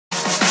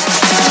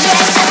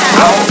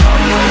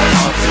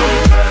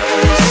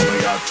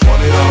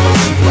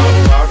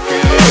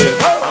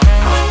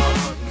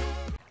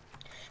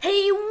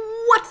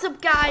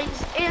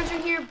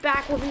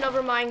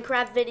another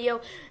Minecraft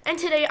video, and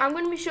today I'm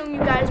going to be showing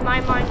you guys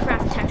my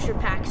Minecraft texture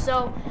pack.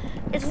 So,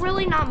 it's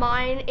really not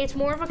mine, it's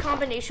more of a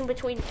combination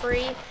between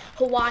Free,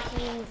 Hawaii,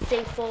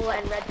 Faithful,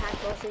 and Red Pack,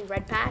 mostly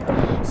Red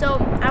Pack. So,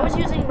 I was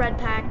using Red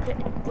Pack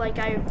like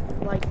I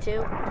like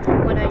to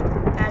when I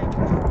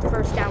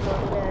first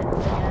downloaded it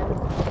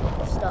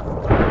and stuff.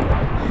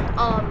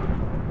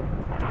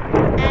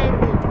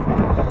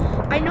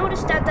 And I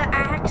noticed that the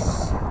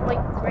axe, like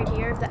right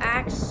here, the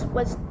axe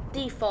was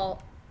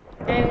default.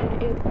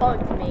 And it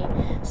bugged me,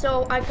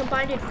 so I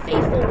combined it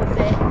Faithful with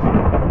it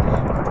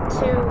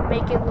to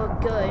make it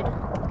look good.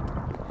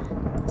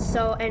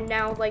 So, and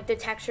now like the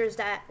textures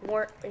that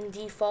weren't in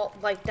default,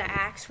 like the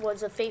axe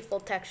was a Faithful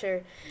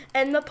texture,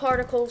 and the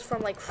particles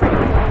from like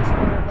criticals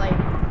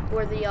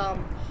were the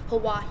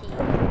Hawaii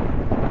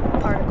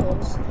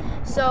particles.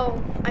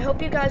 So I hope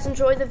you guys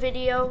enjoy the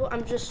video.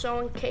 I'm just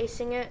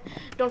showcasing it.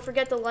 Don't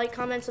forget to like,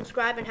 comment,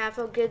 subscribe, and have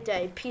a good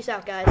day. Peace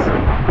out, guys.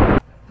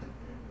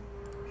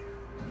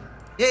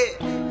 Yeah,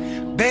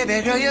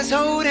 baby girl, you're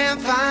so damn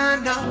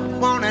fine, though.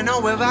 Wanna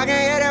know if I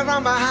can hit it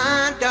from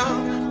behind,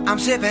 though. I'm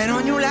sipping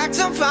on you like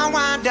some fine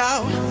wine,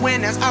 though.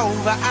 When it's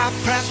over, I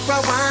press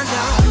rewind,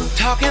 though.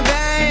 Talking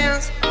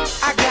bands,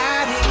 I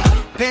got it.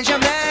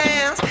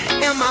 Benjamins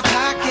in my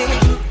pocket.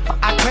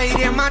 I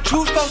traded my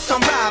truth for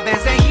some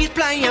robins, and he's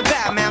playing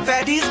Batman.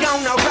 Freddy's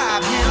gonna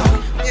rob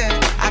him. Yeah,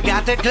 I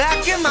got the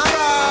Glock in my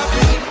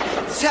robbery.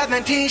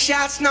 17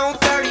 shots, no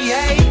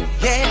 38.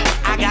 Yeah,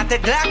 I got the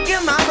Glock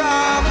in my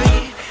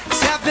robbery.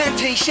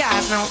 17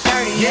 shots, no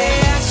 30.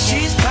 Yeah,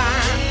 she's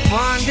fine.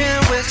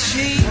 Wondering will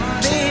she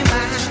be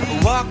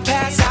mine? Walk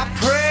past, I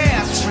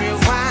press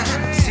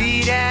rewind.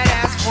 See that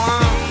ass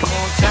one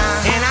more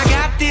time. And I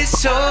got this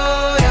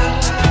soda.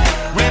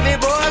 Remy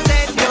boys,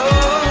 they know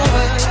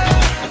it.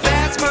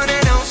 Fast money,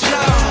 don't slow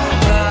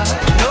up.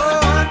 No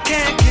one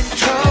can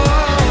control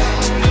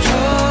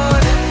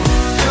it.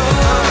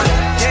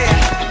 Yeah,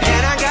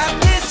 and I got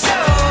this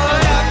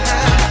soda.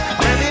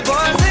 Remy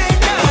boys, they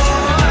know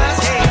us.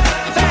 Hey,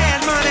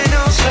 fast money,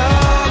 don't slow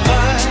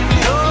up.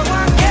 No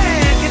one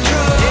can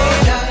control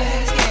it.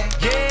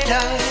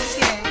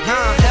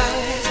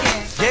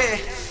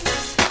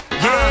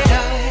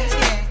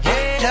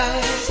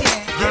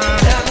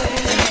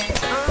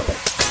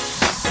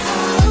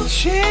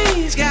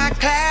 She's got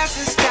class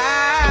and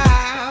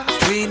style,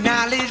 street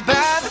knowledge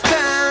by the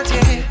pound,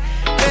 yeah.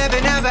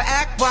 Baby never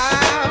act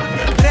wild,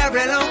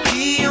 very low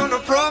key on the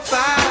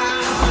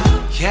profile.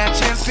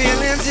 Catching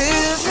feelings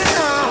isn't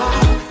all.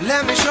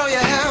 Let me show you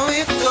how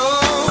it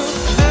goes.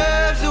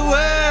 Loves the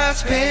word,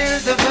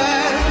 spins the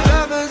verb.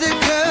 Lovers the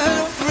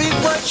girl, freak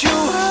what you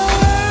are.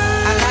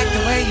 I like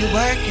the way you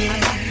work it.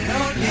 No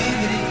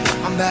diggity,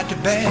 I'm about to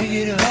bag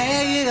it up.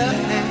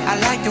 I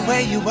like the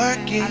way you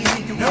work it.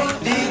 No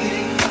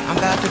diggity, I'm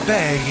about to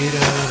bag it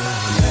up.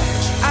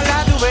 I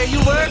like the way you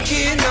work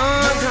it, no,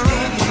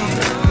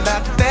 I'm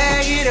about to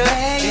bag it up.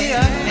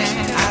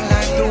 I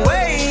like the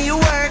way you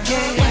work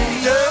it,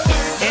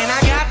 and I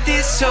got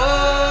this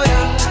soda.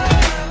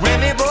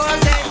 Remy boys,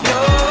 they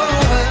know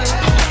it.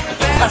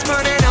 Fast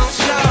money, don't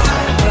slow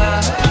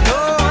up. No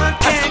one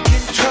can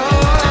control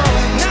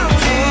it.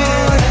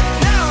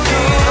 No,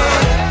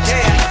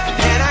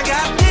 yeah, and I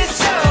got this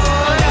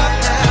soda.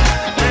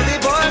 Remy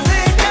boys,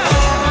 they know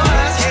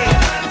us. Hey,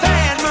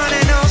 fast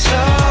money, don't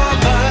slow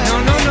up.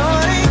 No,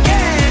 they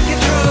can't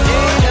control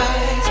it. No,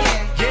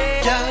 yeah.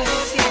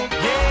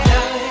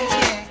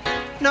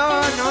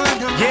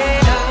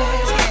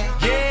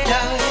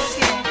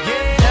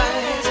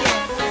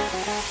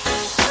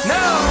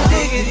 No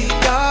diggity,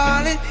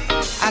 darling.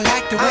 I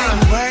like the way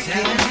you work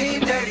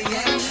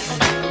it.